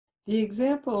The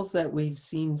examples that we've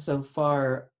seen so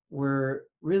far were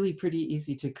really pretty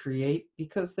easy to create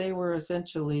because they were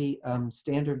essentially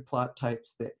standard plot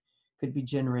types that could be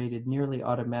generated nearly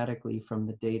automatically from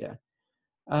the data.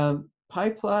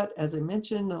 Pyplot, as I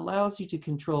mentioned, allows you to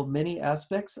control many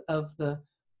aspects of the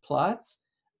plots.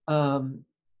 Um,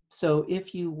 so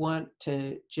if you want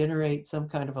to generate some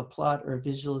kind of a plot or a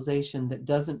visualization that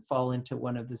doesn't fall into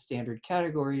one of the standard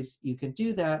categories, you can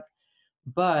do that,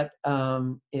 but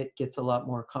it gets a lot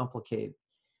more complicated.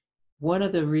 One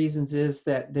of the reasons is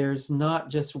that there's not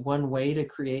just one way to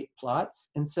create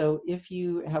plots. And so if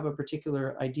you have a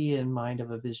particular idea in mind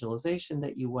of a visualization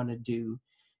that you want to do,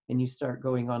 and you start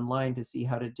going online to see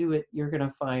how to do it, you're going to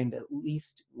find at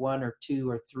least one or two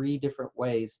or three different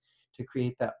ways to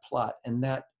create that plot. And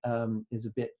that is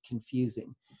a bit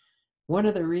confusing. One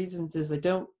of the reasons is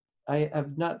I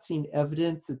have not seen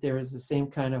evidence that there is the same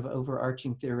kind of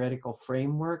overarching theoretical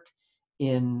framework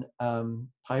in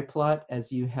Pyplot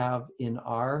as you have in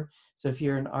R. So if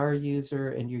you're an R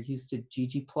user and you're used to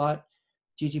ggplot,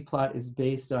 ggplot is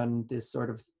based on this sort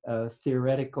of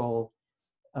theoretical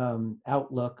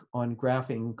outlook on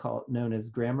graphing known as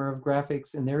grammar of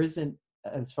graphics. And there isn't,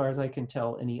 as far as I can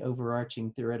tell, any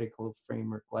overarching theoretical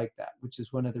framework like that, which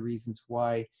is one of the reasons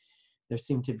why there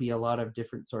seem to be a lot of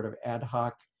different sort of ad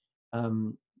hoc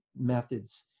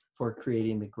methods for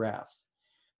creating the graphs.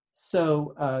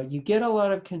 So you get a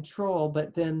lot of control,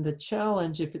 but then the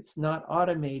challenge, if it's not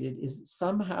automated, is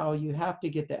somehow you have to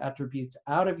get the attributes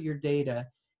out of your data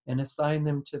and assign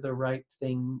them to the right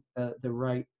thing, the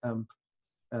right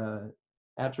uh,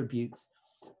 attributes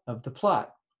of the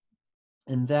plot.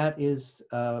 And that is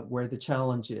where the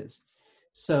challenge is.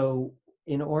 So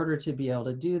in order to be able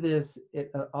to do this, it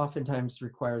oftentimes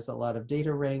requires a lot of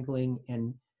data wrangling,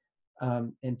 and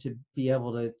to be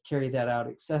able to carry that out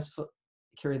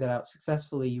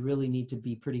successfully, you really need to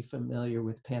be pretty familiar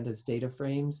with Pandas data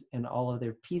frames and all of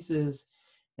their pieces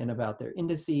and about their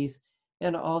indices.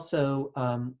 And also,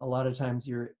 a lot of times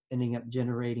you're ending up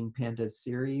generating Pandas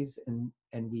series, and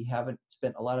we haven't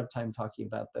spent a lot of time talking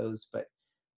about those, but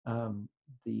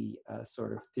the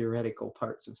sort of theoretical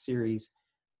parts of series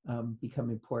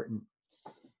become important.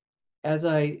 As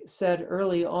I said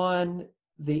early on,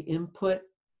 the input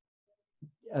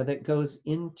that goes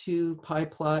into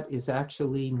Pyplot is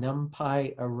actually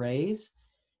NumPy arrays.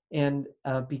 And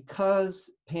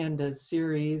because Pandas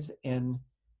series and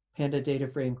Panda data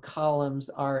frame columns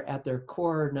are at their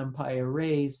core NumPy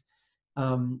arrays,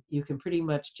 you can pretty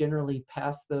much generally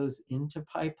pass those into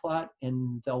Pyplot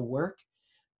and they'll work.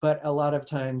 But a lot of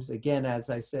times, again, as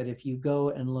I said, if you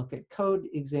go and look at code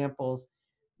examples,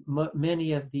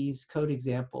 many of these code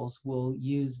examples will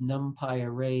use NumPy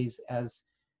arrays as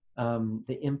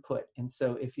the input. And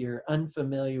so if you're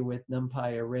unfamiliar with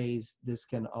NumPy arrays, this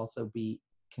can also be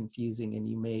confusing, and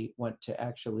you may want to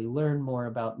actually learn more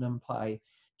about NumPy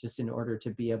just in order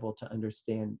to be able to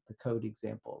understand the code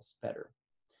examples better.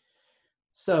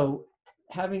 So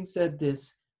having said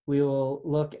this, we will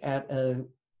look at a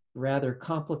rather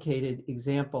complicated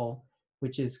example,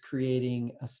 which is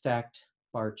creating a stacked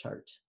bar chart.